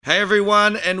Hey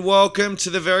everyone, and welcome to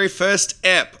the very first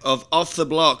ep of Off the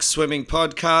Block Swimming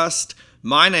Podcast.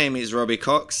 My name is Robbie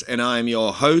Cox, and I am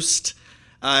your host.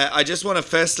 I just want to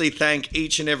firstly thank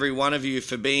each and every one of you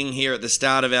for being here at the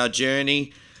start of our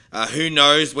journey. Who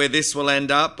knows where this will end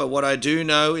up, but what I do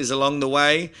know is along the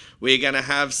way, we are going to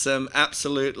have some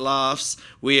absolute laughs.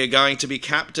 We are going to be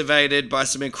captivated by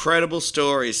some incredible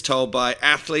stories told by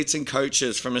athletes and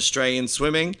coaches from Australian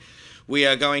swimming. We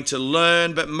are going to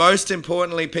learn, but most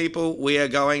importantly, people, we are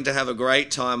going to have a great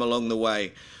time along the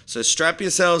way. So strap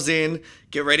yourselves in,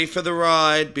 get ready for the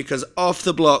ride, because Off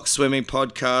the Block Swimming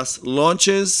Podcast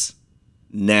launches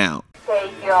now.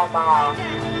 Take your mom.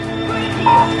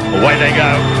 Away they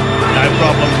go. No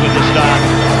problems with the start.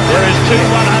 There is 2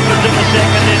 100s in the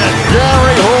second in it.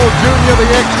 Gary Hall Jr., the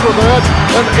extrovert,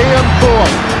 and Ian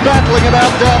Thorpe battling it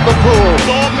out down the pool.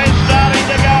 Thorpe is starting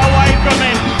to go away from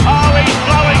him. Oh, he's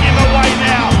blowing him away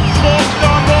now. Thorpe's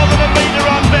gone more than a metre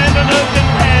on Van den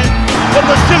Heuvel's head. But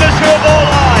the sinister of all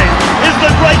eyes is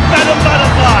the great Madam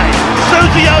Butterfly,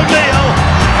 Susie O'Neill.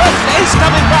 He's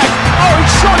coming back. Oh, he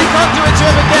surely can't do it to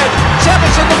him again.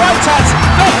 Chevich in the white hats,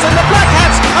 Phelps in the black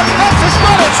hats, and Phelps has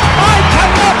got it. I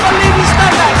cannot believe he's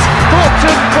done that. Thorpe's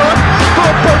in front,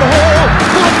 Thorpe and Hall,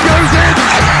 Thorpe goes in.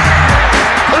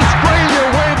 Australia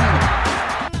win.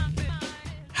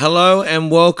 Hello and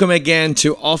welcome again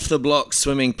to Off the Block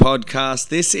Swimming Podcast.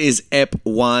 This is Ep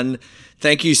 1.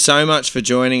 Thank you so much for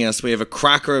joining us. We have a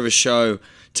cracker of a show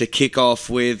to kick off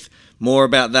with. More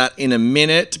about that in a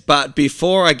minute, but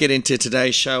before I get into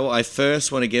today's show, I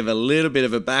first want to give a little bit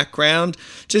of a background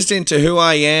just into who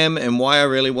I am and why I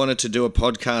really wanted to do a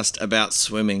podcast about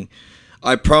swimming.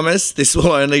 I promise this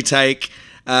will only take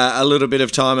a little bit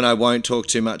of time and I won't talk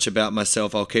too much about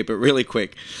myself. I'll keep it really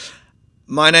quick.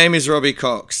 My name is Robbie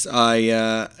Cox. I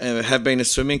have been a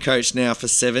swimming coach now for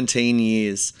 17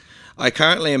 years. I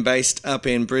currently am based up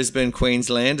in Brisbane,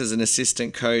 Queensland as an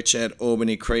assistant coach at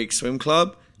Albany Creek Swim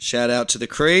Club. Shout out to the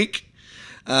Creek.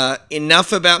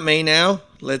 Enough about me now.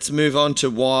 Let's move on to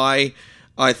why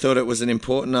I thought it was an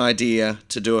important idea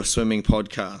to do a swimming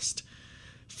podcast.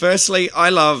 Firstly,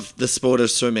 I love the sport of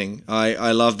swimming.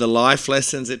 I love the life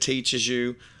lessons it teaches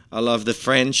you. I love the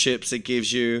friendships it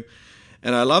gives you.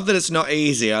 And I love that it's not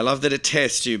easy. I love that it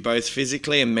tests you both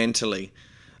physically and mentally.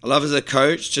 I love as a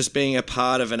coach just being a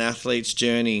part of an athlete's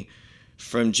journey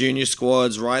from junior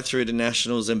squads right through to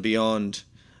nationals and beyond.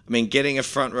 I mean, getting a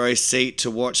front row seat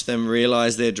to watch them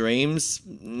realize their dreams,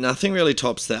 nothing really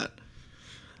tops that.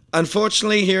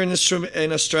 Unfortunately, here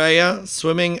in Australia,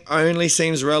 swimming only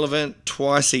seems relevant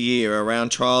twice a year around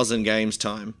trials and games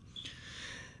time,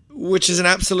 which is an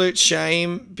absolute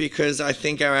shame because I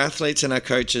think our athletes and our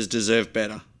coaches deserve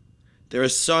better. There are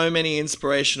so many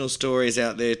inspirational stories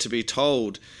out there to be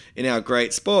told in our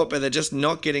great sport, but they're just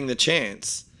not getting the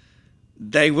chance.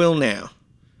 They will now.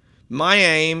 My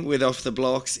aim with Off the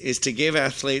Blocks is to give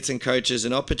athletes and coaches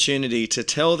an opportunity to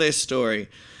tell their story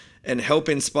and help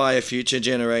inspire future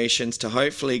generations to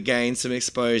hopefully gain some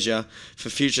exposure for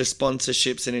future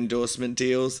sponsorships and endorsement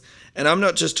deals. And I'm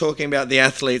not just talking about the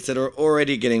athletes that are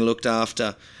already getting looked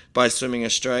after by Swimming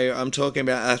Australia. I'm talking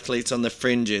about athletes on the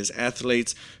fringes,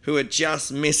 athletes who are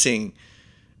just missing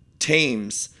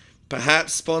teams,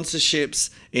 perhaps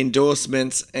sponsorships,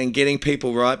 endorsements, and getting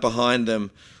people right behind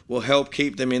them will help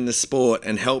keep them in the sport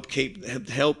and help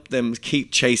them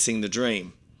keep chasing the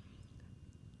dream.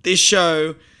 This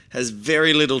show has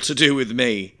very little to do with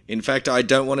me. In fact, I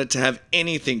don't want it to have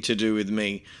anything to do with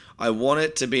me. I want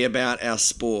it to be about our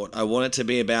sport. I want it to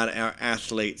be about our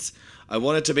athletes. I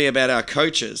want it to be about our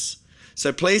coaches.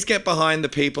 So please get behind the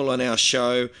people on our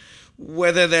show,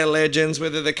 whether they're legends,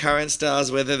 whether they're current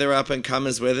stars, whether they're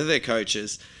up-and-comers, whether they're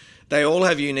coaches. They all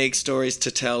have unique stories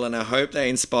to tell, and I hope they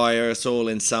inspire us all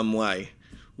in some way.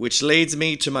 Which leads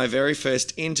me to my very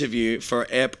first interview for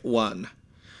Ep 1.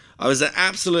 I was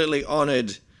absolutely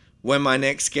honoured when my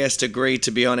next guest agreed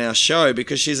to be on our show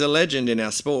because she's a legend in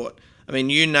our sport. I mean,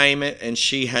 you name it, and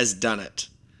she has done it.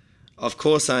 Of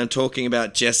course, I am talking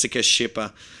about Jessica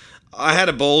Schipper. I had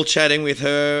a ball chatting with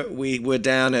her. We were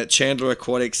down at Chandler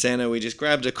Aquatic Centre. We just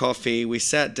grabbed a coffee. We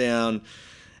sat down.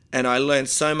 And I learned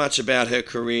so much about her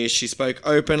career. She spoke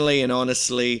openly and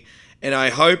honestly, and I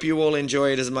hope you all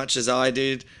enjoy it as much as I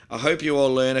did. I hope you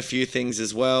all learn a few things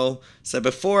as well. So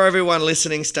before everyone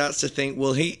listening starts to think,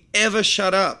 will he ever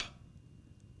shut up?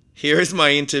 Here is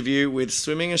my interview with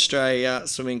Swimming Australia,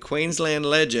 Swimming Queensland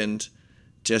legend,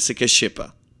 Jessica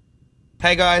Schipper.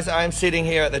 Hey guys, I'm sitting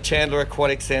here at the Chandler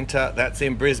Aquatic Centre. That's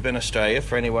in Brisbane, Australia,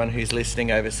 for anyone who's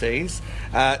listening overseas.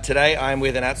 Today I'm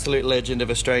with an absolute legend of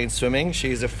Australian swimming.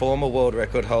 She's a former world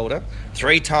record holder,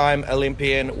 3-time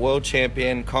Olympian, world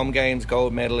champion, Com Games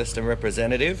gold medalist and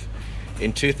representative.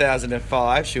 In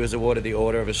 2005, she was awarded the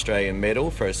Order of Australian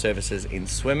Medal for her services in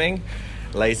swimming.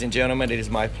 Ladies and gentlemen, it is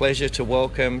my pleasure to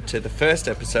welcome to the first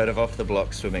episode of Off the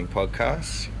Block Swimming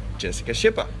Podcast, Jessica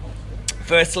Schipper.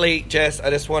 Firstly, Jess, I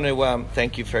just want to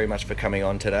thank you very much for coming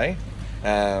on today.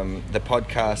 The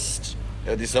podcast,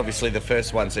 this is obviously the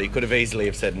first one, so you could have easily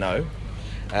have said no,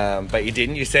 but you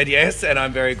didn't. You said yes, and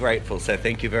I'm very grateful, so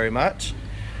thank you very much.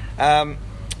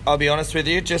 I'll be honest with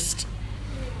you, just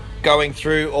going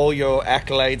through all your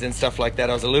accolades and stuff like that,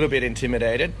 I was a little bit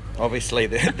intimidated. Obviously,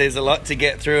 there's a lot to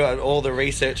get through, all the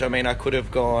research. I mean, I could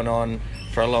have gone on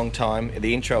for a long time.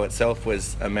 The intro itself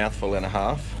was a mouthful and a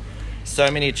half.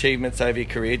 So many achievements over your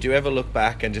career. Do you ever look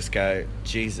back and just go,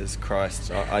 Jesus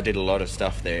Christ, I did a lot of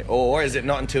stuff there? Or is it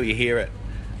not until you hear it,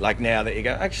 like now, that you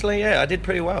go, actually, yeah, I did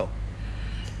pretty well?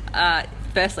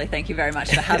 Firstly, thank you very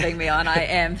much for having me on. I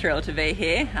am thrilled to be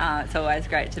here. It's always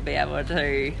great to be able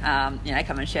to,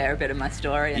 come and share a bit of my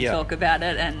story and talk about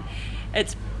it. And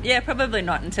it's, probably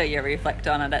not until you reflect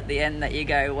on it at the end that you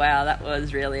go, wow, that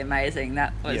was really amazing.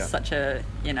 That was such a,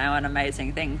 an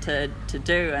amazing thing to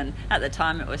do. And at the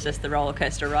time, it was just the roller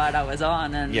coaster ride I was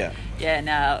on. And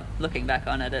now looking back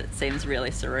on it, it seems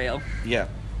really surreal. Yeah,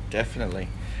 definitely.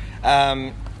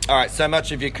 All right, so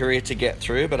much of your career to get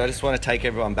through, but I just want to take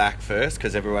everyone back first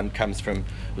because everyone comes from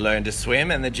Learn to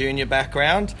Swim and the junior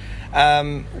background.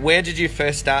 Where did you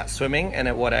first start swimming and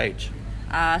at what age?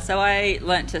 So I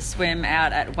learnt to swim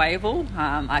out at Wavell.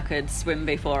 I could swim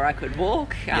before I could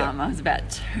walk. I was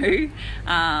about 2.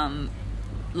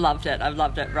 Loved it. I've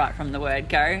loved it right from the word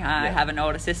go. I have an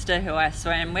older sister who I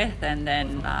swam with, and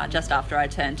then just after I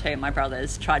turned 2, my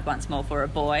brothers tried once more for a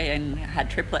boy and had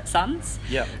triplet sons.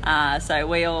 So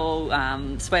we all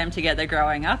swam together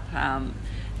growing up.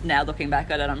 Now looking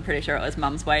back at it, I'm pretty sure it was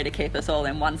Mum's way to keep us all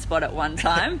in one spot at one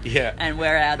time and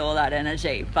wear out all that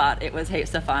energy. But it was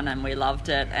heaps of fun and we loved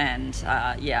it. And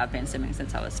I've been swimming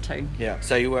since I was 2.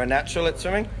 So you were a natural at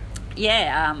swimming?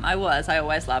 I was. I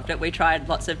always loved it. We tried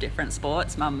lots of different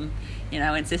sports. Mum,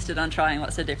 insisted on trying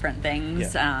lots of different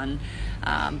things.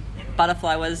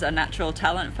 Butterfly was a natural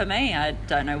talent for me. I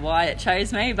don't know why it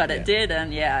chose me, but it did.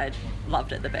 And I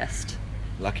loved it the best.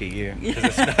 Lucky you.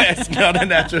 It's not a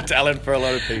natural talent for a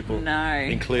lot of people. No.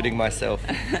 Including myself.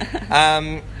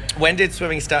 When did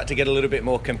swimming start to get a little bit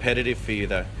more competitive for you,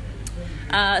 though?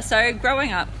 So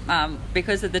growing up,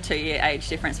 because of the 2-year age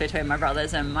difference between my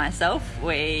brothers and myself,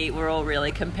 we were all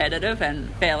really competitive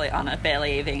and on a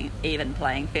fairly even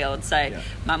playing field. So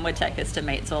Mum would take us to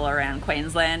meets all around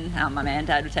Queensland. Mum and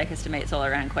Dad would take us to meets all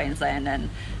around Queensland,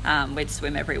 and we'd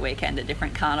swim every weekend at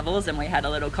different carnivals, and we had a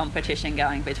little competition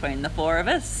going between the 4 of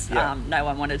us. No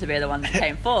one wanted to be the one that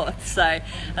came fourth. So I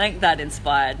think that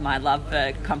inspired my love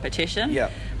for competition.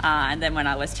 And then when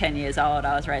I was 10 years old,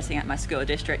 I was racing at my school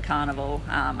district carnival.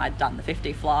 I'd done the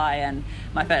 50 fly, and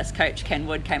my first coach, Ken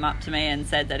Wood, came up to me and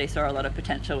said that he saw a lot of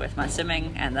potential with my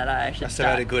swimming and that I should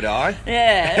had a good eye.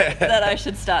 That I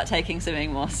should start taking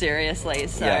swimming more seriously.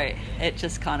 So it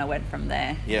just kind of went from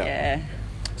there.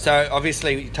 So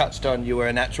obviously you touched on you were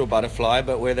a natural butterfly,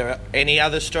 but were there any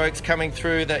other strokes coming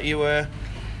through that you were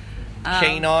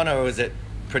keen on, or was it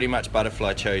pretty much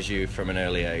butterfly chose you from an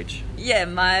early age?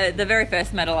 The very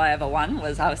first medal I ever won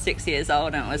was I was 6 years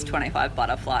old, and it was 25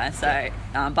 butterfly. So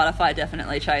butterfly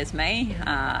definitely chose me.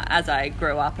 As I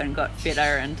grew up and got fitter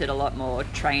and did a lot more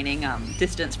training,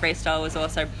 distance freestyle was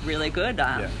also really good.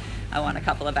 I won a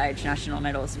couple of age national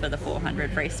medals for the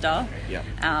 400 freestyle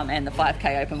and the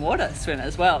 5K open water swim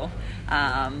as well.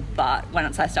 But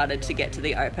once I started to get to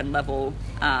the open level,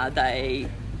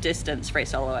 distance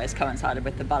freestyle always coincided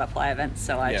with the butterfly events,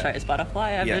 so I chose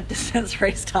butterfly over distance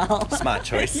freestyle. Smart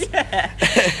choice.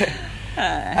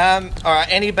 All right,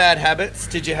 any bad habits?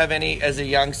 Did you have any as a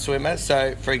young swimmer?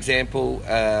 So, for example,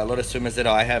 a lot of swimmers that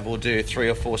I have will do 3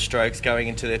 or 4 strokes going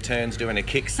into their turns, doing a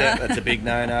kick set. That's a big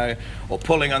no-no. Or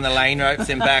pulling on the lane ropes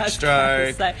in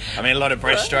backstroke. I mean, a lot of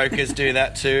breaststrokers do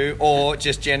that too. Or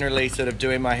just generally sort of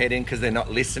doing my head in because they're not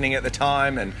listening at the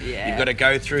time, and you've got to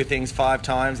go through things 5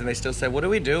 times, and they still say, "What are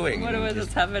we doing?"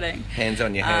 What's happening? Hands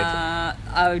on your head.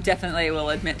 I definitely will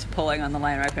admit to pulling on the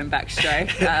lane rope in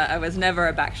backstroke. I was never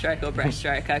a backstroke or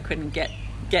breaststroke. I couldn't get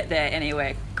there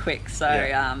anywhere quick, so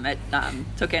it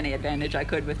took any advantage I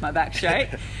could with my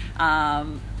backstroke.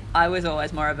 I was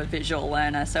always more of a visual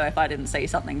learner, so if I didn't see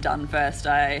something done first,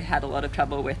 I had a lot of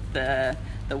trouble with the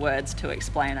words to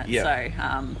explain it. Yeah. So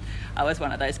I was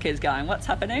one of those kids going, "What's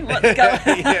happening? What's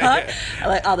going on?" I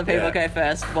let other people go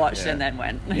first, watched, and then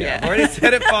went. I've already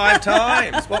said it 5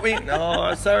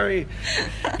 times. Sorry.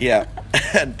 Yeah,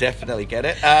 definitely get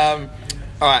it.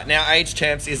 All right, now Age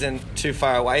Champs isn't too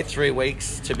far away, 3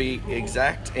 weeks to be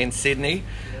exact, in Sydney.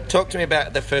 Talk to me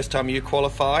about the first time you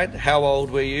qualified. How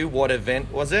old were you? What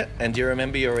event was it? And do you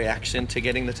remember your reaction to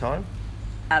getting the time?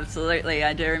 Absolutely,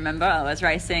 I do remember. I was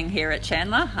racing here at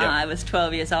Chandler. I was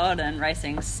 12 years old and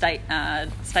racing state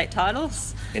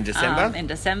titles. In December? In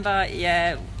December,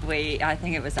 yeah. I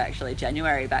think it was actually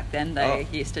January back then. They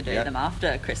used to do them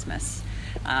after Christmas.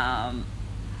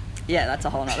 That's a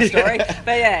whole nother story. But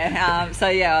I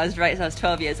was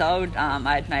 12 years old.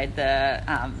 I'd made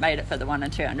it for the 1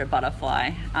 and 200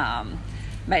 butterfly.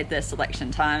 Made the selection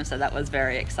time, so that was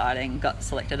very exciting. Got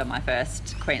selected on my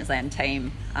first Queensland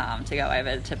team to go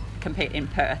over to compete in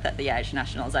Perth at the Age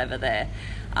Nationals over there,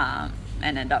 and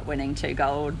ended up winning 2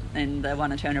 gold in the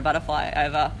 1 and 200 butterfly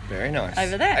over. Very nice.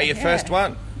 Over there. At your first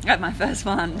one? At my first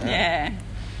one, yeah.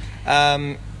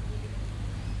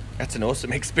 That's an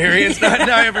awesome experience. Not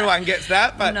everyone gets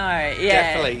that, but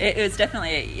definitely. It was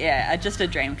definitely just a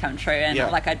dream come true. And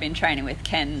I'd been training with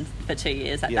Ken for 2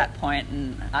 years at that point,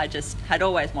 and I just had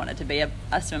always wanted to be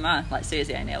a swimmer. Like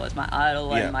Susie O'Neill was my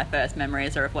idol, and my first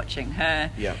memories are of watching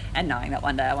her and knowing that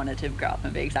one day I wanted to grow up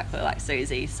and be exactly like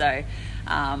Susie. So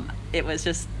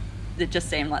it just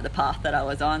seemed like the path that I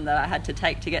was on that I had to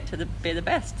take to get to be the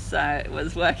best. So it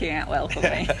was working out well for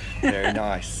me. Very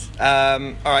nice.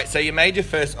 All right, so you made your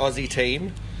first Aussie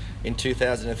team in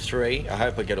 2003. I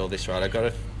hope I get all this right. I got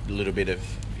a little bit of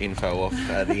info off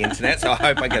the internet, so I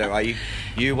hope I get it right.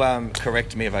 You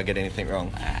correct me if I get anything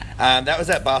wrong. That was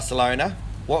at Barcelona.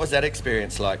 What was that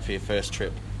experience like for your first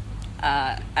trip?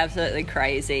 Absolutely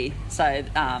crazy. So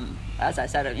as I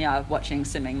said, I've watching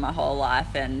swimming my whole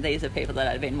life, and these are people that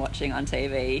I've been watching on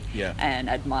TV and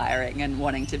admiring and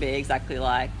wanting to be exactly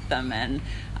like them. And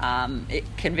it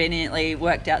conveniently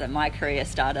worked out that my career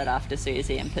started after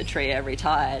Susie and Petria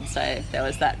retired, so there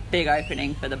was that big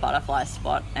opening for the butterfly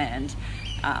spot. And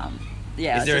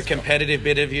is there a competitive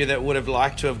bit of you that would have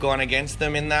liked to have gone against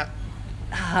them in that?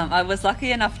 I was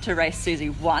lucky enough to race Susie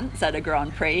once at a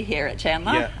Grand Prix here at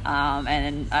Chandler,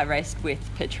 and I raced with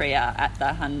Petria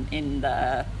in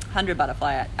the 100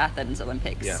 butterfly at Athens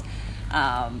Olympics.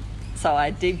 So I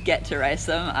did get to race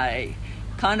them. I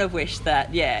kind of wish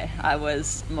that I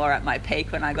was more at my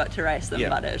peak when I got to race them,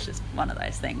 but it was just one of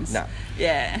those things. All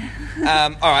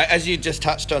right, as you just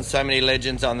touched on so many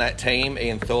legends on that team,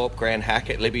 Ian Thorpe, Grant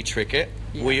Hackett, Libby Trickett,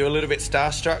 were you a little bit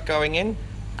starstruck going in?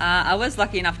 I was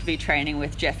lucky enough to be training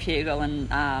with Jeff Hugel and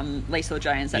Liesl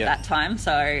Jones at that time,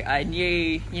 so I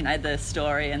knew, the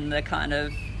story and the kind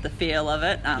of the feel of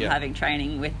it, having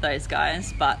training with those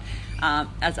guys. But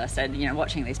as I said,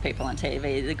 watching these people on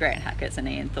TV, the Grant Hacketts and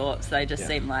Ian Thorpes, they just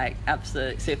seem like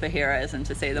absolute superheroes, and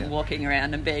to see them walking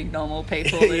around and being normal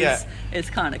people is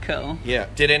kind of cool. Yeah.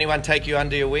 Did anyone take you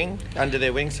under their wing, on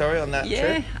that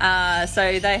trip?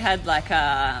 So they had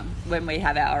when we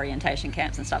have our orientation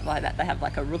camps and stuff like that, they have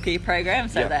a rookie program,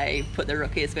 so they put the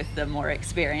rookies with the more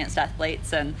experienced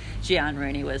athletes, and Gian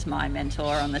Rooney was my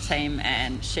mentor on the team,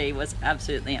 and she was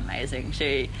absolutely amazing.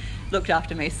 She looked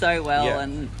after me so well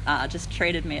and just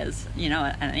treated me as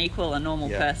an equal, a normal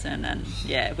person, and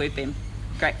we've been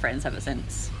great friends ever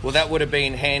since. Well, that would have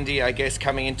been handy, I guess,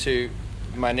 coming into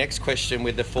my next question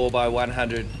with the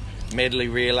 4x100 medley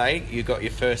relay. You got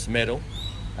your first medal,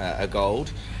 a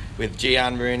gold, with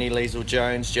Gian Rooney, Liesl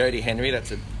Jones, Jodie Henry.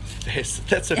 That's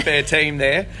a fair team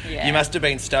there. You must have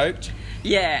been stoked.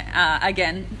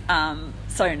 Again,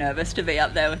 so nervous to be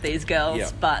up there with these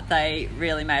girls, but they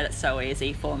really made it so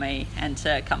easy for me, and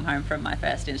to come home from my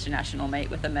first international meet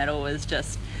with a medal was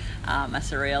just a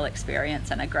surreal experience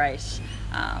and a great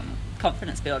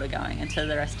confidence builder going into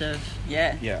the rest of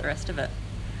the rest of it.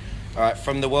 All right,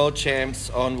 from the World Champs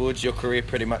onwards, your career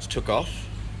pretty much took off,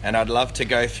 and I'd love to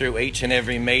go through each and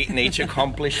every meet and each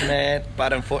accomplishment,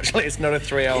 but unfortunately it's not a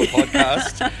 3-hour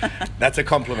podcast. That's a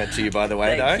compliment to you, by the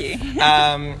way. Thank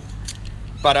you.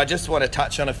 But I just want to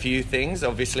touch on a few things,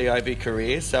 obviously, over your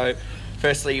career. So,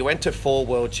 firstly, you went to 4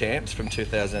 World Champs from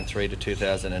 2003 to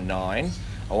 2009.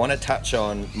 I want to touch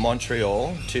on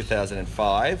Montreal,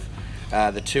 2005,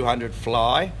 the 200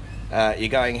 fly. You're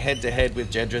going head-to-head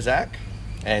with Jedrzejczyk,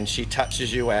 and she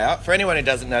touches you out. For anyone who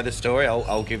doesn't know the story,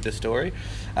 I'll give the story.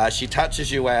 She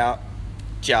touches you out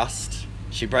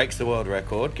she breaks the world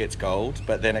record, gets gold,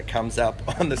 but then it comes up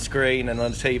on the screen and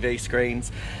on the TV screens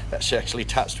that she actually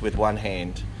touched with one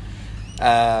hand.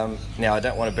 Now, I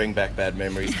don't want to bring back bad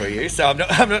memories for you, so I'm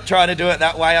not trying to do it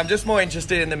that way. I'm just more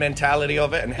interested in the mentality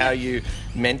of it and how you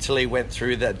mentally went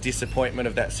through that disappointment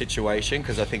of that situation,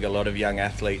 because I think a lot of young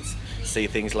athletes see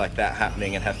things like that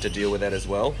happening and have to deal with that as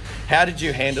well. How did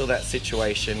you handle that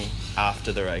situation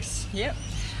after the race? Yep.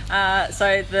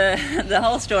 So the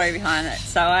whole story behind it.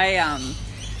 So I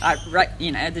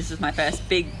this was my first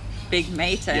big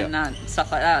meet and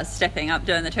stuff like that. I was stepping up,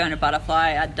 doing the 200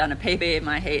 butterfly. I'd done a PB in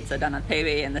my heats. I'd done a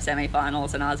PB in the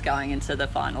semi-finals, and I was going into the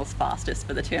finals fastest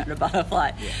for the 200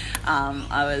 butterfly. Yeah.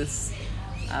 I was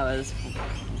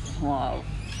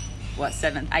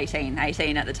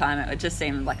 18 at the time. It just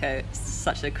seemed like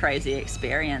such a crazy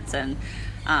experience, and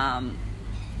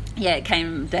it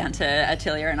came down to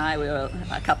Attilia and I. We were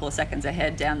a couple of seconds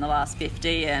ahead down the last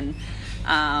 50, and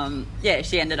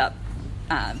she ended up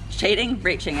cheating,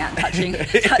 reaching out and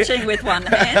touching with one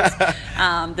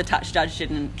hand. The touch judge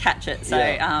didn't catch it. So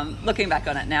looking back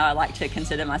on it now, I like to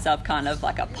consider myself kind of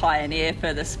like a pioneer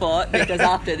for the sport, because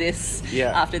after this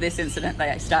incident,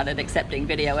 they started accepting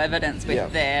video evidence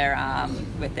with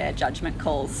their judgment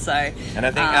calls. So, and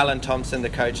I think Alan Thompson, the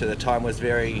coach at the time, was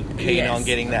very keen on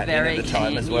getting that in at the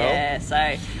time as well. Yeah,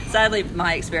 so sadly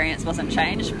my experience wasn't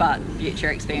changed, but future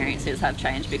experiences have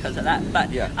changed because of that. But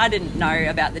I didn't know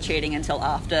about the cheating until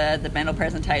after the medal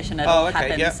presentation had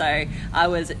happened. Yeah. So I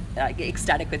was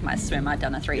ecstatic with my swim. I'd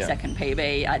done a 3-second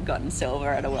PB. I'd gotten silver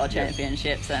at a World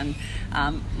Championships, and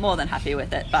more than happy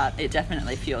with it. But it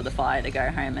definitely fueled the fire to go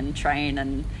home and train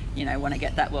and want to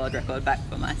get that world record back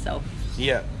for myself.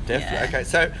 Yeah, definitely. Yeah. Okay,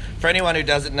 so for anyone who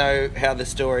doesn't know how the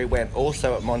story went,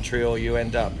 also at Montreal you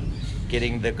end up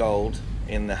getting the gold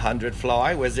in the 100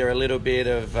 fly. Was there a little bit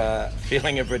of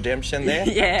feeling of redemption there?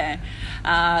 Yeah.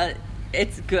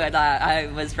 It's good. I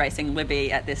was racing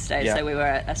Libby at this stage, so we were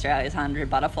at Australia's 100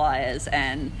 butterflyers,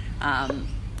 and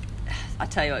I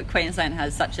tell you what, Queensland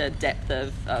has such a depth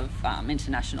of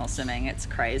international swimming. It's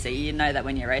crazy. You know that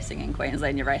when you're racing in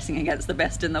Queensland, you're racing against the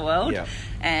best in the world. Yeah.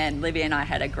 And Libby and I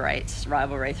had a great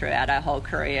rivalry throughout our whole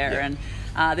career, and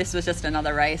this was just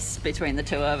another race between the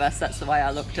two of us. That's the way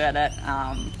I looked at it.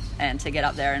 And to get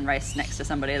up there and race next to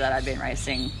somebody that I'd been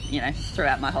racing,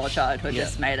 throughout my whole childhood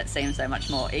just made it seem so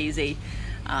much more easy.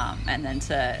 And then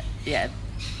to,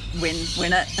 win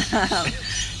it.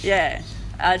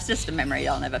 It's just a memory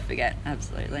I'll never forget,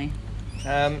 absolutely.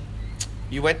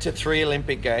 You went to 3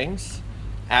 Olympic Games,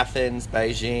 Athens,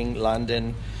 Beijing,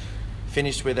 London,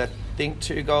 finished with, I think,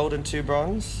 2 gold and 2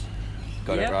 bronze.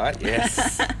 Got it right?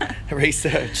 Yes.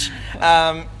 Research.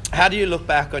 How do you look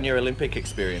back on your Olympic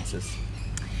experiences?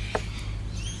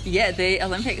 Yeah, the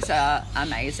Olympics are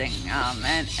amazing,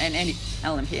 and any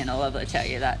Olympian will ever tell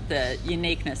you that the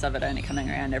uniqueness of it only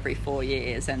coming around every 4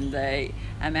 years, and the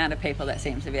amount of people that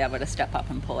seem to be able to step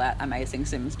up and pull out amazing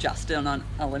swims just in an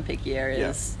Olympic year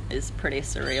is pretty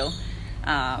surreal.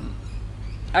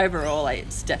 Overall,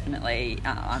 it's definitely,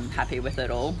 I'm happy with it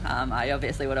all. I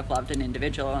obviously would have loved an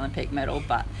individual Olympic medal,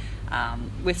 but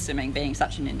with swimming being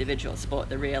such an individual sport,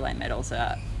 the relay medals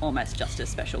are almost just as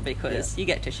special, because you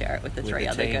get to share it with the 3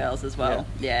 other girls as well.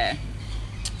 Yeah.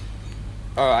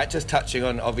 All right, just touching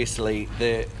on obviously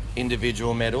the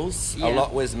individual medals. A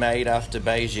lot was made after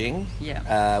Beijing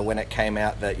when it came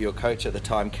out that your coach at the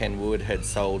time, Ken Wood, had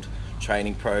sold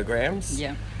training programs.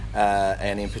 Yeah.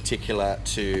 And in particular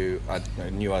to, I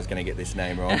knew I was going to get this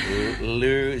name wrong,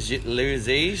 Lou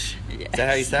Zige? Yes. Is that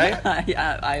how you say it?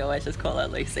 Yeah, I always just call her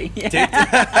Lucy. All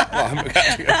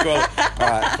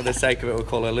right, for the sake of it, we'll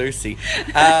call her Lucy.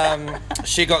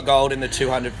 She got gold in the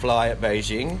 200 fly at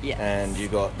Beijing, and you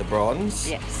got the bronze.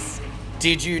 Yes.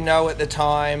 Did you know at the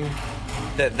time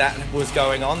that was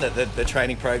going on, that the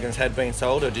training programs had been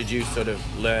sold, or did you sort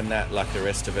of learn that like the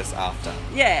rest of us after?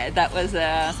 Yeah, that was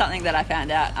something that I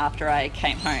found out after I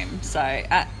came home. So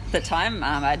at the time,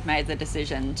 I'd made the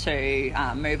decision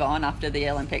to move on after the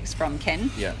Olympics from Ken,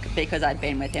 because I'd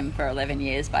been with him for 11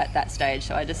 years by that stage.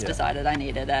 So I just decided I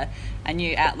needed a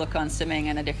new outlook on swimming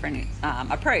and a different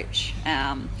approach.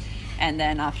 And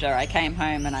then after I came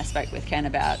home and I spoke with Ken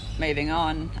about moving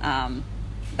on,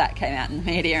 that came out in the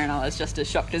media, and I was just as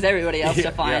shocked as everybody else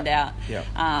to find out.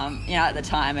 At the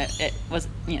time it was,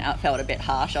 it felt a bit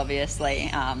harsh, obviously.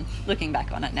 Looking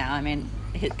back on it now, I mean,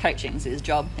 coaching's his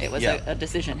job. It was a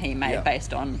decision he made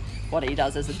based on what he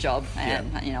does as a job,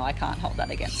 and I can't hold that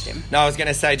against him. No, I was going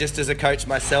to say, just as a coach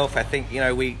myself, I think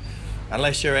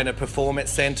unless you're in a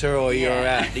performance centre or you're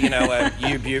at, a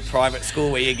U-Butte private school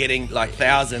where you're getting like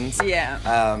thousands,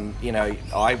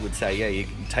 I would say, you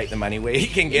can take the money where you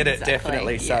can get it,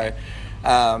 definitely. So,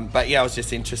 but I was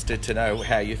just interested to know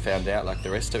how you found out like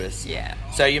the rest of us. Yeah.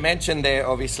 So you mentioned there,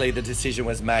 obviously the decision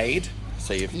was made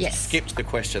So you've Yes. skipped the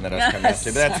question that I was coming up to,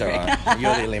 but that's all right.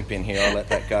 You're the Olympian here. I'll let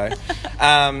that go.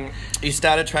 You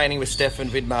started training with Stefan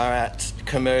Widmar at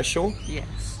Commercial.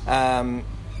 Yes.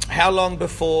 How long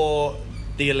before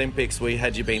the Olympics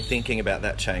had you been thinking about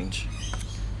that change?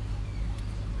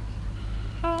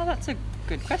 Oh, that's a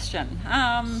good question.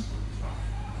 I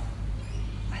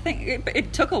think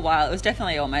it took a while. It was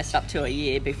definitely almost up to a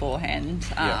year beforehand.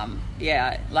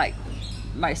 Like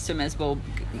most swimmers will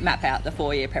map out the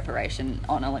 4-year preparation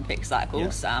on Olympic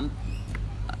cycles.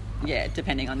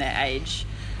 Depending on their age.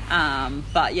 So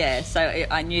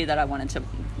I knew that I wanted to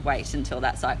wait until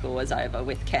that cycle was over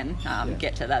with Ken,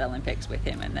 get to that Olympics with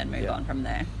him, and then move on from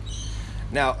there.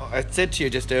 Now, I said to you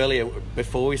just earlier,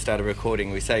 before we started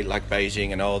recording, we say like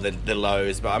Beijing and all the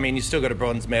lows, but I mean, you still got a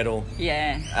bronze medal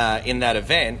in that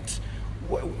event.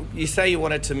 You say you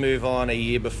wanted to move on a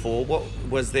year before. What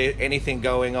was there anything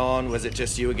going on? Was it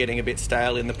just you were getting a bit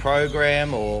stale in the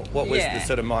program, or what was the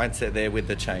sort of mindset there with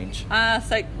the change?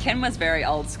 So Ken was very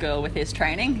old school with his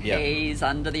training. Yep. He's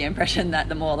under the impression that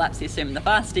the more laps you swim, the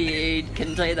faster you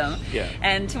can do them. Yeah.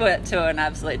 And to an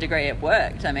absolute degree, it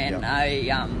worked. I mean,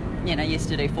 I used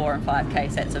to do 4 and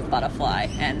 5K sets of butterfly,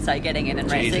 and so getting in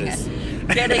and racing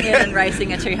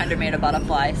a 200-meter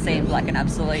butterfly seemed like an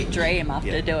absolute dream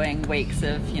after doing weeks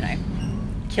of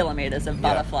kilometers of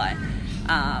butterfly.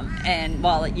 And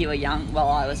while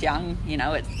I was young,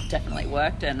 it definitely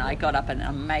worked, and I got up an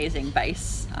amazing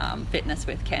base fitness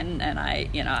with Ken, and I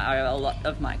owe a lot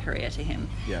of my career to him.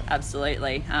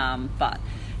 Absolutely. But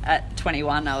at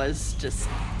 21, I was just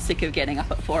sick of getting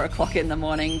up at 4 o'clock in the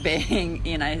morning, being,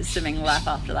 swimming lap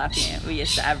after lap. We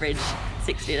used to average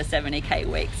 60 to 70k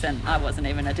weeks, and I wasn't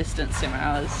even a distance swimmer.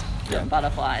 I was doing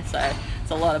butterfly, so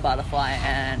it's a lot of butterfly,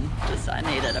 and just I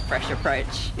needed a fresh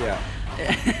approach.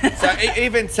 So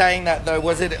even saying that though,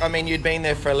 was it, I mean, you'd been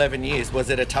there for 11 years,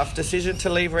 was it a tough decision to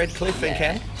leave Redcliffe and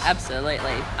Ken?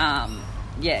 Absolutely.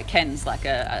 Ken's like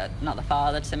another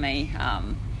father to me.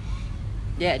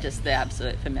 Just the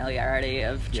absolute familiarity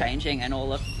of changing and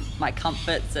all of my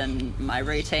comforts and my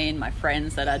routine, my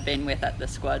friends that I'd been with at the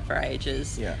squad for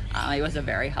ages. It was a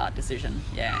very hard decision.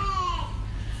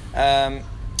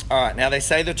 All right, now they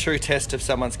say the true test of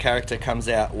someone's character comes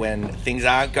out when things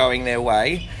aren't going their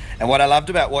way. And what I loved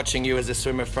about watching you as a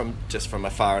swimmer from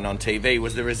afar and on TV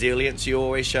was the resilience you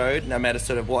always showed, no matter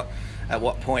sort of at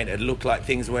what point it looked like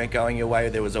things weren't going your way,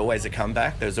 there was always a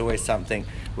comeback. There was always something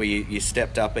where you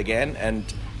stepped up again.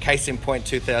 And case in point,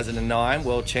 2009,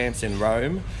 world champs in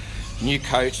Rome, new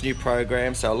coach, new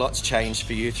program, so a lot's changed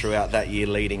for you throughout that year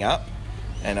leading up.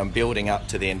 And I'm building up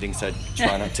to the ending, so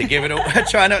try not to give it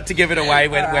away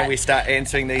when we start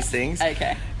answering these things.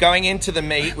 Okay. Going into the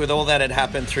meet, with all that had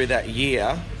happened through that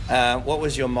year, what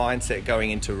was your mindset going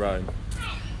into Rome?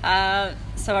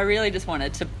 So I really just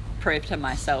wanted to prove to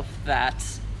myself that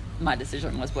my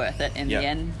decision was worth it in the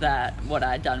end, that what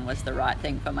I'd done was the right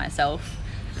thing for myself.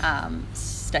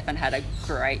 Stefan had a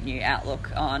great new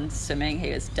outlook on swimming. He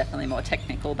was definitely more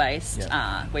technical based.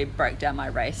 We broke down my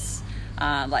race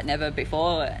like never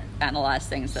before, analysed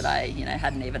things that I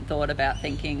hadn't even thought about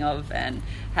thinking of, and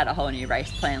had a whole new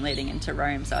race plan leading into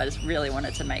Rome. So I just really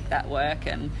wanted to make that work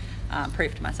and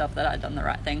prove to myself that I'd done the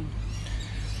right thing.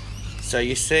 So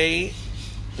you see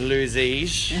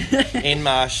Luziges in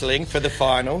marshalling for the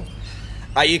final.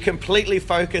 Are you completely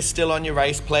focused still on your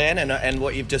race plan and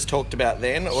what you've just talked about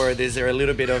then, or is there a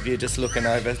little bit of you just looking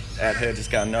over at her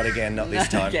just going, not again, not this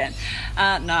time? Again.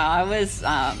 No, I was...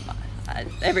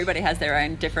 everybody has their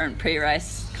own different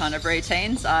pre-race kind of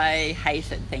routines. I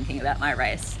hated thinking about my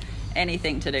race,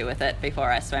 anything to do with it before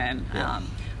I swam.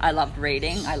 I loved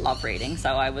reading. I love reading,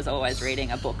 so I was always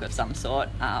reading a book of some sort.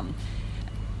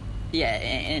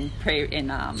 In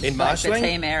marshalling? The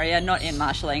team area, not in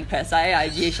marshalling per se. I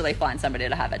usually find somebody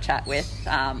to have a chat with.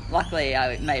 Luckily,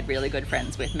 I made really good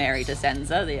friends with Mary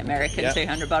DeSenza, the American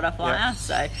 200 butterflyer.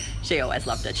 So she always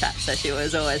loved to chat. So she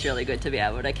was always really good to be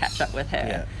able to catch up with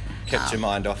her. Kept your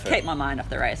mind off it. Keep my mind off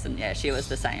the race, and she was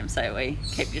the same. So we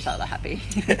kept each other happy.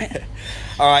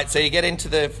 All right, so you get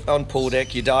into on pool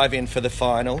deck, you dive in for the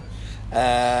final.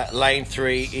 Lane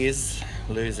 3 is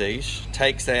Luziges,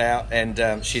 takes her out,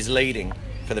 and she's leading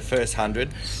for the first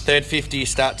 100. Third 50, you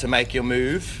start to make your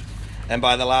move, and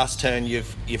by the last turn,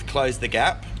 you've closed the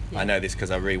gap. I know this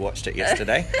because I rewatched it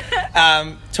yesterday.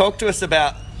 Talk to us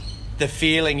about the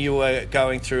feeling you were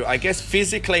going through, I guess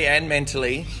physically and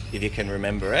mentally, if you can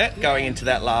remember it, going into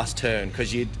that last turn,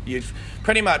 because you've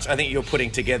pretty much, I think you're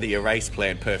putting together your race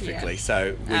plan perfectly.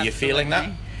 So were you feeling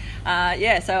that?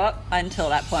 So up until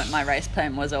that point, my race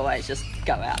plan was always just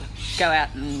go out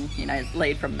and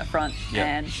lead from the front.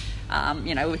 And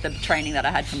with the training that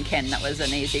I had from Ken, that was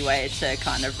an easy way to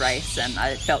kind of race, and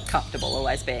I felt comfortable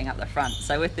always being up the front.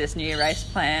 So with this new race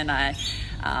plan, I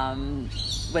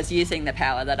was using the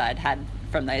power that I'd had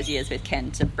from those years with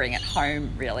Ken to bring it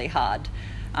home really hard.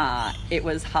 It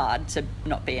was hard to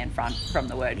not be in front from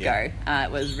the word go.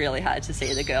 It was really hard to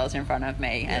see the girls in front of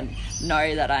me and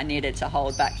know that I needed to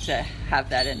hold back to have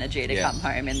that energy to come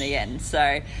home in the end.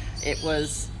 So it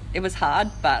was hard,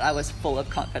 but I was full of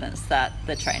confidence that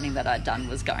the training that I'd done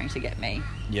was going to get me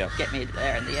there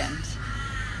in the end.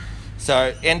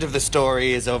 So, end of the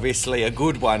story is obviously a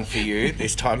good one for you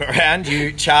this time around.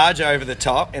 You charge over the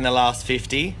top in the last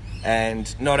 50,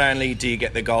 and not only do you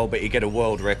get the goal, but you get a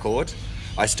world record.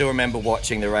 I still remember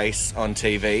watching the race on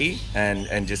TV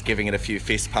and just giving it a few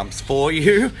fist pumps for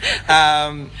you,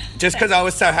 just because I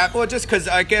was so happy, or just because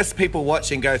I guess people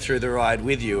watching go through the ride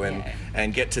with you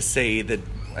and get to see the,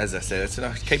 as I said,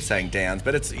 I keep saying downs,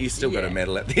 but you still got a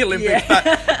medal at the Olympics,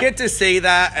 but get to see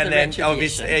that, and then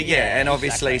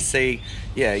obviously see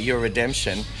your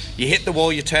redemption. You hit the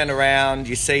wall, you turn around,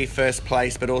 you see first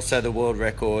place, but also the world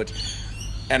record.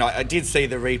 And I did see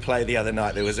the replay the other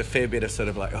night. There was a fair bit of sort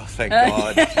of like, oh, thank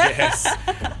God, yes.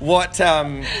 What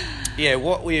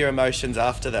were your emotions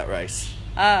after that race?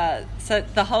 So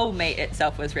the whole meet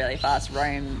itself was really fast.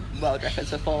 Rome world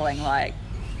records were falling like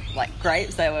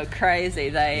grapes. They were crazy.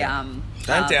 They don't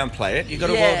downplay it. You got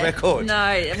a world record.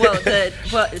 No,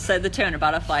 so the 200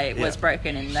 butterfly was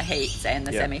broken in the heats and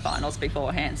the semi-finals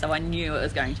beforehand. So I knew it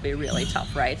was going to be a really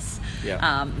tough race.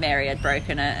 Yeah. Mary had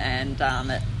broken it, and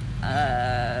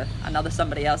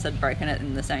somebody else had broken it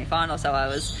in the semi-final. So I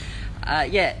was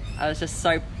just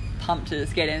so pumped to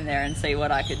just get in there and see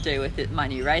what I could do with my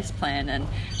new race plan, and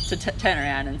to turn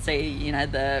around and see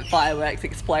the fireworks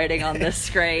exploding on the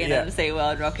screen and see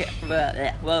world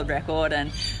record,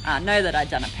 and know that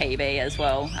I'd done a PB as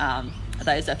well.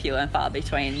 Those are few and far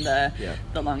between, the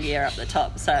long year up the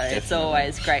top, so it's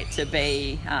always great to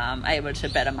be able to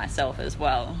better myself as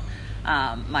well.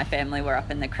 My family were up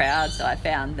in the crowd, so I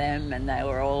found them and they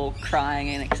were all crying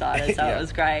and excited, so it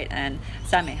was great. And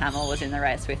Sammy Hamill was in the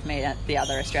race with me, the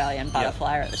other Australian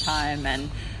butterflyer at the time,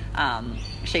 and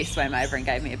she swam over and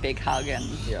gave me a big hug, and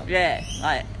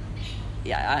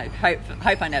I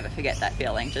hope I never forget that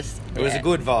feeling. It was a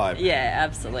good vibe. Yeah,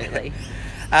 absolutely.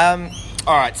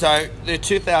 All right, so the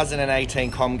 2018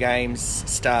 Com Games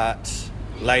start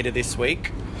later this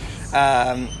week.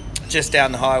 Just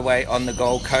down the highway on the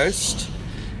Gold Coast.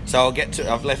 So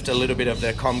I've left a little bit of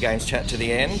the Com Games chat to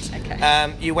the end.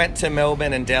 Okay. You went to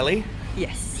Melbourne and Delhi.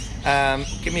 Yes.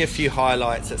 Give me a few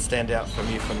highlights that stand out from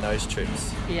you from those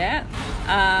trips. Yeah.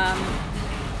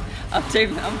 Up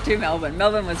to Melbourne.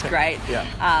 Melbourne was great.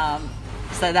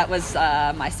 So that was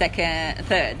my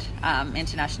third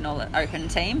international open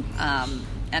team,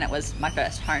 and it was my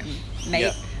first home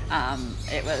meet.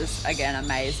 It was, again,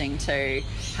 amazing to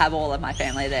have all of my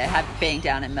family there. Being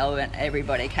down in Melbourne,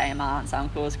 everybody came, aunts,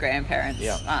 uncles, grandparents,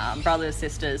 brothers,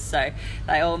 sisters. So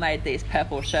they all made these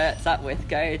purple shirts up with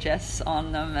Go Jess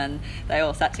on them, and they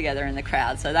all sat together in the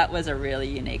crowd. So that was a really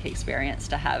unique experience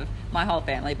to have my whole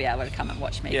family be able to come and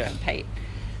watch me compete.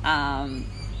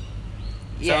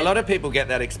 So a lot of people get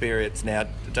that experience now,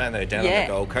 don't they, down on the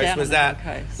Gold Coast? Was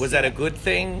that a good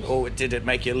thing, or did it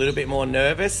make you a little bit more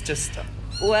nervous?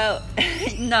 Well,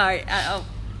 no,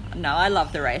 I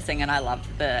love the racing and I love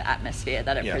the atmosphere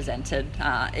that it presented.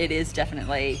 It is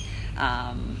definitely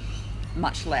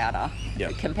much louder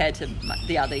compared to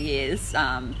the other years.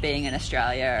 Being in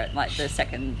Australia, like the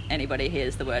second anybody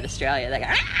hears the word Australia, they go,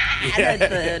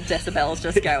 the decibels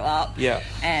just go up.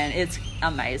 And it's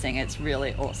amazing. It's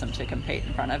really awesome to compete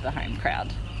in front of the home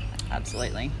crowd.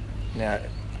 Absolutely. Now,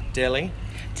 Delhi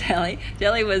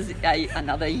was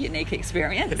another unique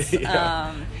experience.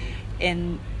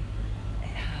 In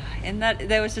that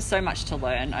there was just so much to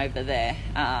learn over there.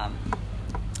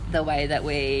 The way that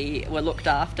we were looked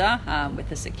after with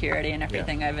the security and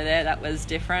everything over there, that was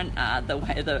different. The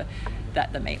way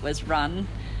that the meet was run,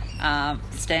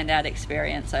 standout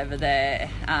experience over there.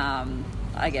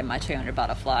 Again, my 200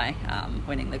 butterfly,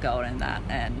 winning the gold in that,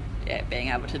 and being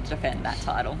able to defend that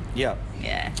title. Yeah.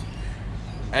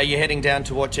 Are you heading down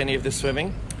to watch any of the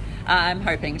swimming? I'm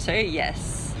hoping to,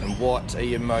 yes. And what are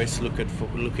you most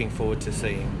looking forward to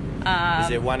seeing? Is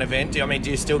there one event? Do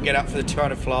you still get up for the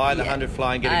 200 fly, the 100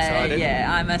 fly, and get excited?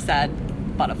 I'm a sad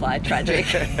butterfly, tragic.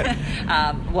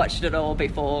 Watched it all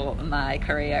before my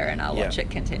career, and I'll watch it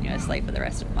continuously for the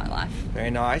rest of my life.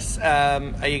 Very nice.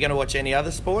 Are you going to watch any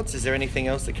other sports? Is there anything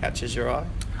else that catches your eye?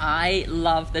 I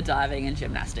love the diving and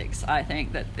gymnastics. I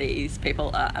think that these people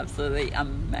are absolutely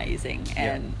amazing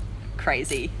and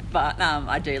crazy, but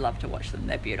I do love to watch them.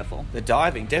 They're beautiful. The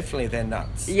diving, definitely they're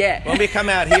nuts. Yeah. When we come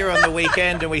out here on the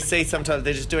weekend and we see sometimes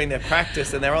they're just doing their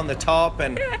practice and they're on the top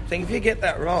and think, if you get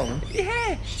that wrong,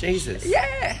 Yeah. Jesus.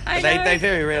 Yeah, I But know. they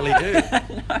very rarely do.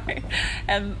 No.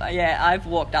 And I've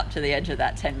walked up to the edge of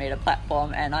that 10-metre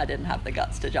platform and I didn't have the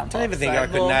guts to jump off. I don't even think so I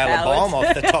could more nail a power bomb to-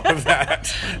 off the top of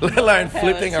that, let alone power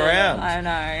flipping to them. around. I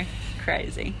know.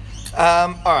 Crazy.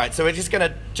 All right, so we're just going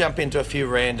to jump into a few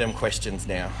random questions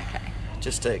now, Okay.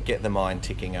 just to get the mind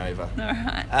ticking over. All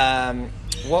right.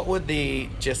 What would the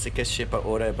Jessica Schipper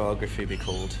autobiography be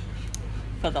called?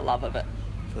 For the love of it.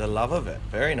 For the love of it.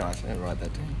 Very nice. I'm going to write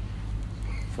that down.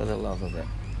 For the love of it.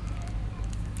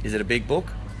 Is it a big book?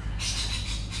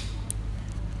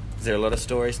 Is there a lot of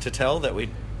stories to tell that we...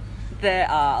 There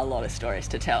are a lot of stories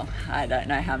to tell. I don't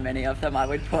know how many of them I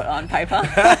would put on paper.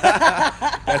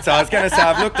 That's what I was going to say.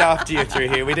 I've looked after you through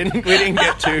here. We didn't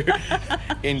get too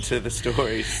into the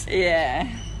stories. Yeah.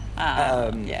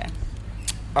 Yeah.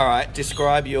 All right,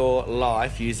 describe your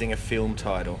life using a film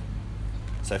title.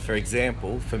 So, for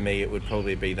example, for me, it would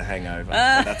probably be The Hangover.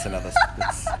 But that's another...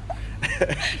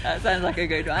 That sounds like a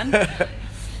good one.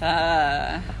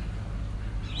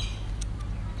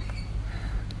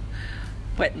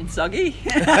 Wet and Soggy. Is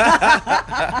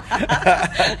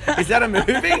that a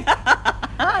movie? You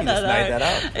just made that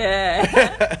up.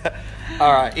 Yeah.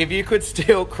 All right, if you could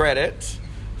steal credit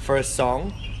for a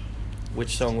song,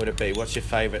 which song would it be? What's your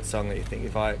favourite song that you think,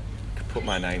 if I could put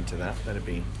my name to that, that'd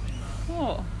be...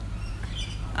 Oh.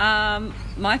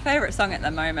 My favourite song at the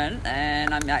moment,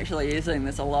 and I'm actually using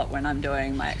this a lot when I'm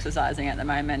doing my exercising at the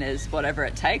moment, is Whatever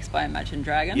It Takes by Imagine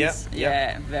Dragons. Yep.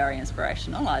 Yeah, very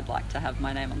inspirational. I'd like to have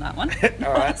my name on that one.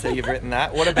 All right, so you've written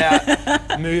that. What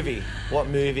about movie? What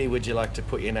movie would you like to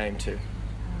put your name to?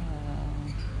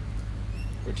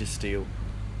 Would you steal?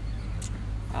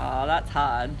 Oh, that's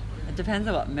hard. It depends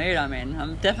on what mood I'm in.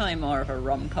 I'm definitely more of a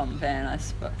rom-com fan, I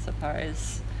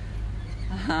suppose.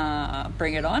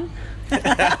 Bring It On. That's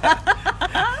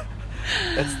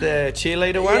the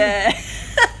cheerleader one? Yeah.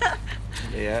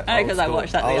 Yeah. Only because I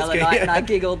watched that the other night and I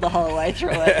giggled the whole way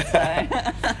through it. So.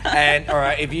 And all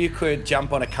right, if you could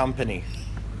jump on a company,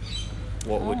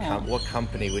 Oh. what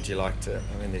company would you like to?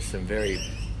 I mean, there's some very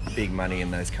big money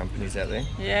in those companies out there.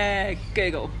 Yeah,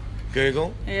 Google.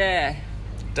 Google Yeah.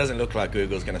 doesn't look like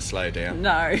Google's going to slow down.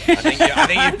 No. I think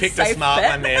you picked a Safe smart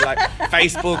bet. one there. Like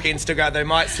Facebook, Instagram, they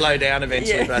might slow down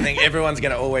eventually, Yeah. but I think everyone's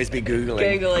going to always be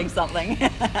Googling. Googling something.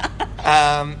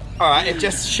 All right, if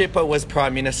Jess Schipper was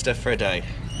Prime Minister for a day,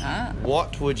 Ah.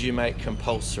 what would you make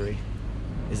compulsory?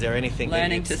 Is there anything that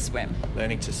Learning you'd- to swim.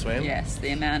 Learning to swim? Yes, the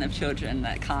amount of children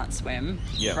that can't swim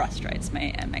Yeah. frustrates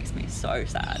me and makes me so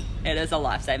sad. It is a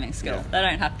life-saving skill. Yeah. They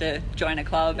don't have to join a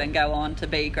club and go on to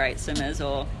be great swimmers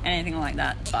or anything like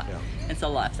that, but Yeah. it's a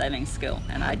life-saving skill,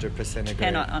 and 100% I agree.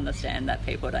 cannot understand that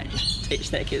people don't teach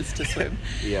their kids to swim.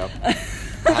 Yeah,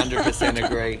 100%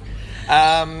 agree.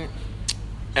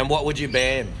 And what would you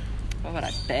ban? What would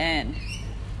I ban?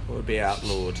 What would be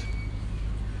outlawed?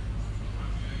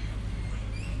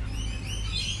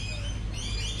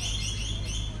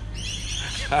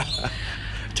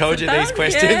 Told you these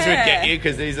questions would get you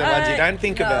because these are ones you don't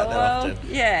think about that often.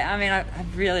 Yeah, I mean, I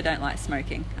really don't like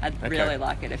smoking. I'd Okay. really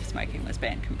like it if smoking was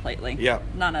banned completely. Yeah.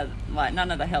 None of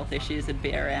the health issues would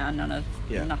be around.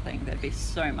 Yeah. Nothing. There'd be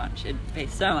so much. It'd be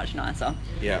so much nicer.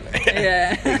 Yeah.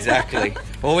 Yeah. Exactly.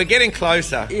 Well, we're getting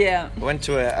closer. Yeah. I went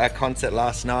to a concert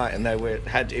last night, and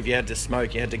if you had to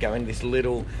smoke, you had to go in this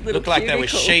little looked like they were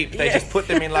cubicle. sheep. They Yeah. just put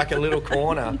them in like a little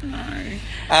corner.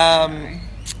 No.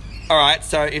 All right.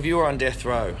 So if you were on death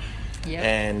row, Yep.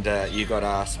 and you got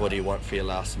asked, what do you want for your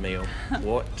last meal?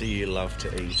 What do you love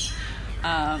to eat?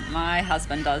 My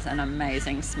husband does an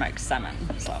amazing smoked salmon,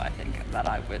 so I think that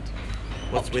I would.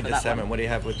 What's opt with for the that salmon? one. What do you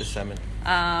have with the salmon?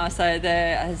 So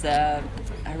there is a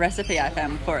recipe I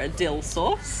found for a dill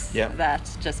sauce Yeah. that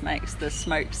just makes the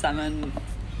smoked salmon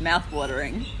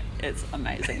mouth-watering. It's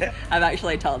amazing. I've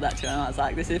actually told that to him. I was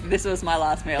like, if this was my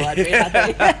last meal, I'd be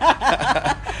happy.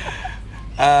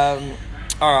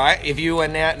 All right. If you were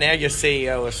now you're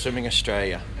CEO of Swimming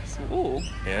Australia. Ooh.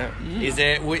 Yeah. Is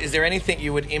there anything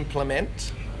you would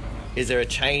implement? Is there a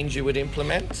change you would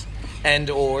implement?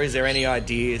 Or is there any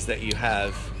ideas that you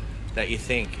have that you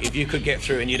think if you could get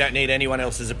through and you don't need anyone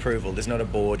else's approval? There's not a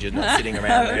board. You're not sitting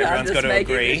around. I'm Everyone's just got to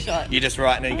making agree. the shot. You're just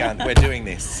writing and going, we're doing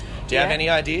this. Do you have Yeah. any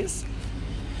ideas?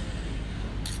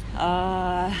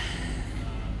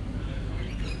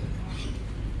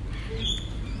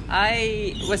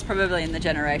 I was probably in the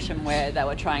generation where they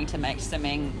were trying to make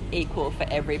swimming equal for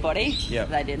everybody. Yep.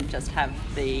 They didn't just have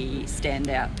the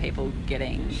standout people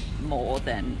getting more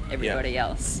than everybody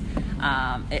else.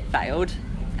 It failed,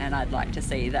 and I'd like to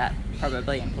see that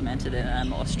probably implemented in a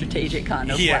more strategic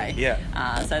kind of way.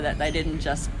 So that they didn't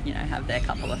just, have their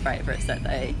couple of favourites that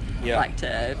they like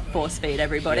to force feed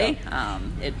everybody.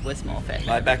 It was more fair.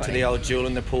 Like back to the old Jewel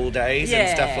in the Pool days and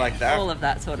stuff like that. All of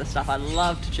that sort of stuff. I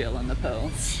loved Jewel in the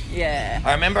Pool. Yeah.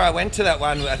 I remember I went to that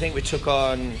one. I think we took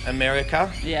on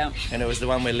America. Yeah. And it was the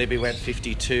one where Libby went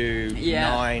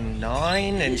 52.99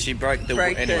 and she broke the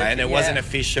and it wasn't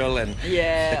official and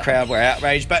the crowd were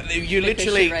outraged. But you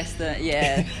literally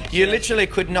literally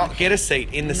could not get a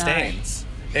seat in the stands.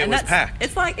 It was packed.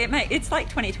 It's like it's like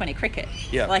 2020 cricket.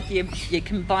 Yeah. Like you're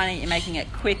combining, you're making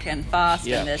it quick and fast,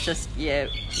 and there's just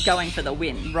going for the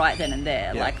win right then and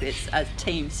there. Yeah. Like it's a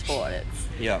team sport. It's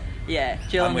I'm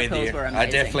Jill and the with Pools you. were amazing. I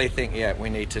definitely think we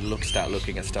need to start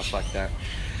looking at stuff like that.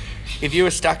 If you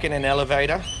were stuck in an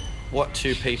elevator, what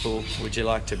two people would you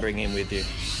like to bring in with you?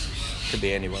 Could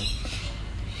be anyone.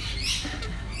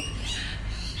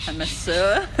 A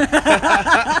masseur.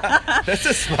 That's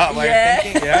a smart way of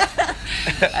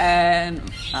thinking, And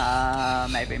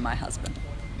maybe my husband.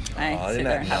 Sit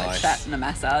there and have a chat and a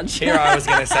massage. Here I was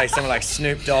going to say something like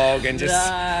Snoop Dogg and just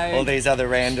all these other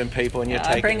random people, and you're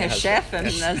taking. I bring a chef, and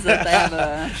they have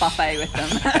a buffet with them.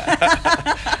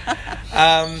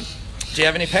 Do you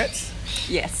have any pets?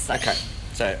 Yes. Okay.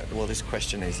 So, this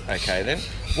question is okay then.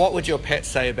 What would your pet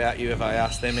say about you if I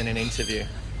asked them in an interview?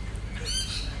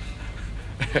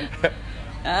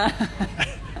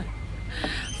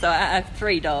 So I have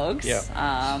 3 dogs. Yeah.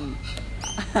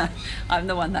 I'm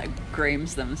the one that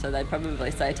grooms them, so they'd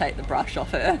probably say take the brush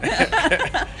off her.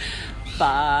 But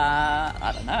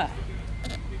I don't know.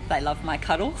 They love my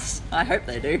cuddles. I hope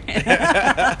they do.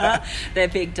 They're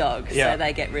big dogs, so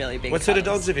they get really big. What sort of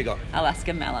dogs have you got?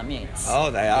 Alaska Malamutes.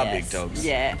 Oh, they are big dogs.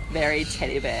 Yeah, very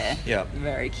teddy bear. Yeah.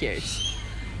 Very cute.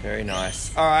 Very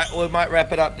nice. All right, we might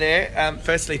wrap it up there.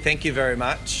 Firstly, thank you very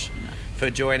much for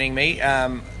joining me.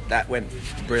 That went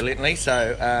brilliantly.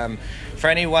 So for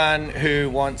anyone who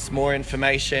wants more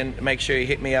information, make sure you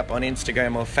hit me up on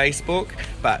Instagram or Facebook.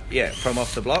 But from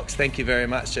Off the Blocks, thank you very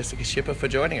much, Jessica Schipper, for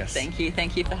joining us. Thank you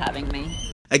for having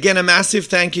me. Again, a massive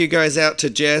thank you goes out to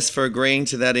Jess for agreeing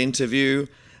to that interview.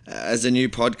 As a new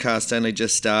podcast only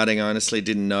just starting, I honestly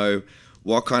didn't know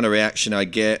what kind of reaction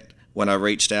I'd get when I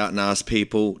reached out and asked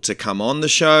people to come on the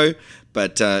show.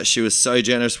 But she was so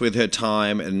generous with her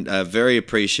time and very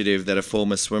appreciative that a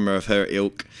former swimmer of her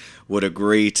ilk would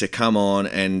agree to come on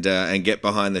and get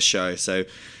behind the show. So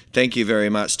thank you very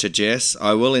much to Jess.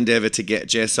 I will endeavour to get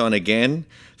Jess on again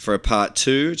for a part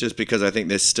 2, just because I think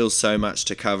there's still so much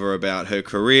to cover about her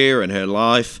career and her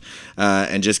life,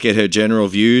 and just get her general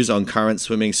views on current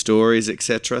swimming stories,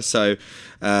 etc. So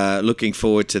looking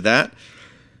forward to that.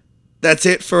 That's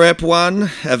it for Ep 1,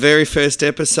 our very first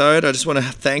episode. I just want to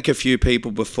thank a few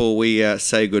people before we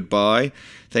say goodbye.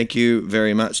 Thank you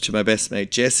very much to my best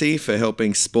mate Jesse for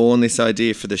helping spawn this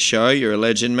idea for the show. You're a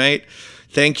legend, mate.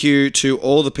 Thank you to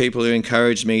all the people who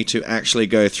encouraged me to actually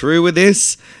go through with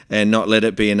this and not let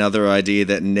it be another idea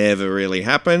that never really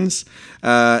happens.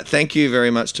 Thank you very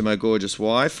much to my gorgeous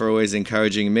wife for always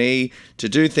encouraging me to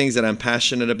do things that I'm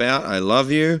passionate about. I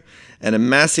love you. And a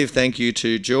massive thank you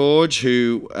to George,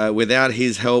 who, without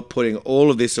his help putting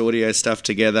all of this audio stuff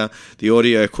together, the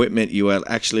audio equipment you are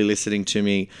actually listening to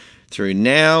me through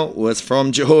now was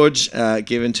from George,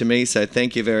 given to me. So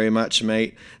thank you very much,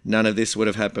 mate. None of this would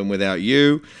have happened without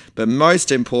you. But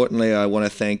most importantly, I want to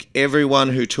thank everyone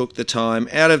who took the time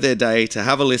out of their day to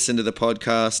have a listen to the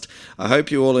podcast. I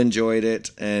hope you all enjoyed it,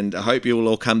 and I hope you will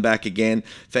all come back again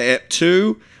for Ep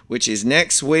 2, which is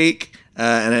next week.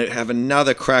 And I have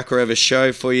another cracker of a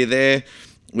show for you there.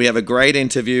 We have a great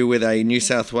interview with a New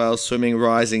South Wales swimming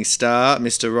rising star,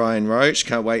 Mr. Ryan Roach.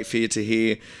 Can't wait for you to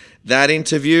hear that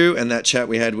interview and that chat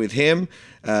we had with him.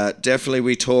 Definitely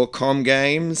we talk Com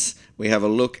Games. We have a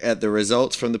look at the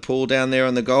results from the pool down there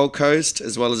on the Gold Coast,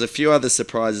 as well as a few other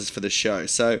surprises for the show.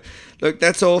 So, look,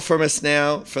 that's all from us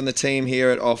now, from the team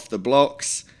here at Off the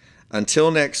Blocks.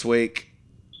 Until next week,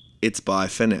 it's bye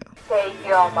for now. Take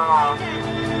your ball.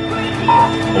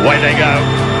 Away they go.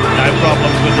 No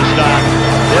problems with the start.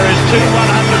 There is 2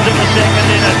 100s in the second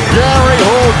in it. Gary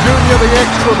Hall Jr., the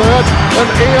extrovert, and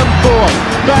Ian Thorpe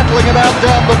battling it out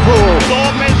down the pool.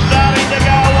 Thorpe is starting to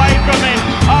go away from him.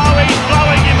 Oh, he's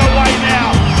blowing him away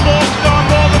now. Thorpe's gone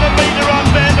more than a metre on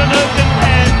Van den Heuvel's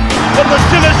head. But the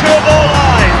signature of all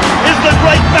eyes is the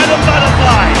great Madam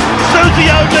Butterfly, Susie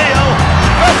O'Neill.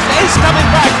 He's coming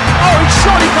back. Oh, he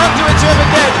surely can't do it to him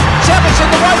again. Savage in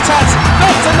the white hats,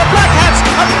 Phelps in the black hats,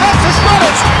 and Phelps has got